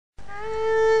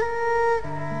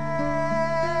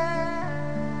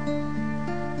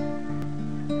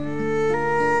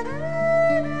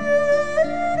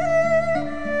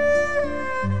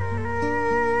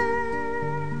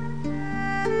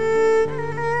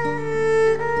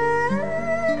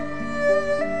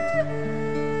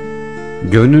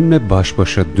Gönlünle baş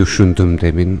başa düşündüm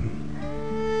demin.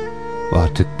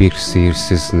 Artık bir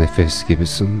sihirsiz nefes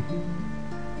gibisin.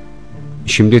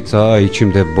 Şimdi ta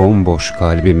içimde bomboş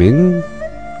kalbimin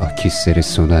akisleri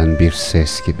sönen bir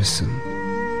ses gibisin.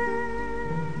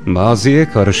 Maziye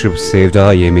karışıp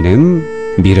sevda yeminim,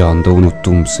 bir anda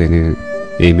unuttum seni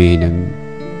eminim.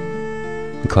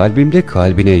 Kalbimde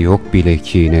kalbine yok bile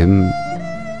kinim,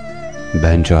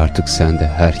 bence artık sen de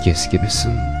herkes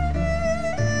gibisin.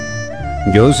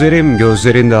 Gözlerim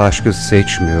gözlerinde aşkı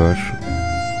seçmiyor,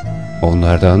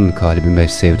 onlardan kalbime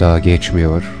sevda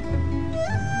geçmiyor.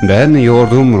 Ben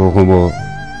yordum ruhumu,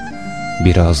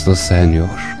 biraz da sen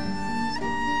yor.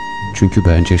 Çünkü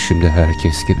bence şimdi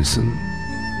herkes gibisin.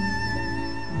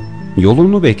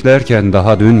 Yolunu beklerken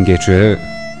daha dün gece,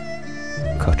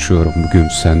 kaçıyorum bugün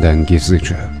senden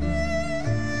gizlice.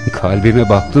 Kalbime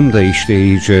baktım da işte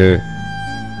iyice,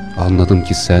 anladım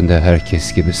ki sen de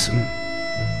herkes gibisin.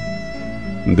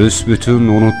 Büsbütün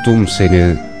unuttum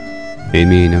seni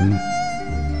eminim.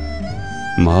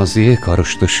 Maziye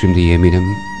karıştı şimdi yeminim.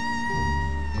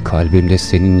 Kalbimde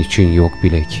senin için yok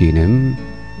bile kinim.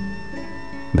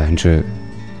 Bence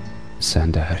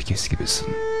sen de herkes gibisin.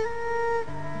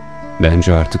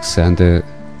 Bence artık sen de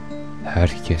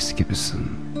herkes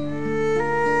gibisin.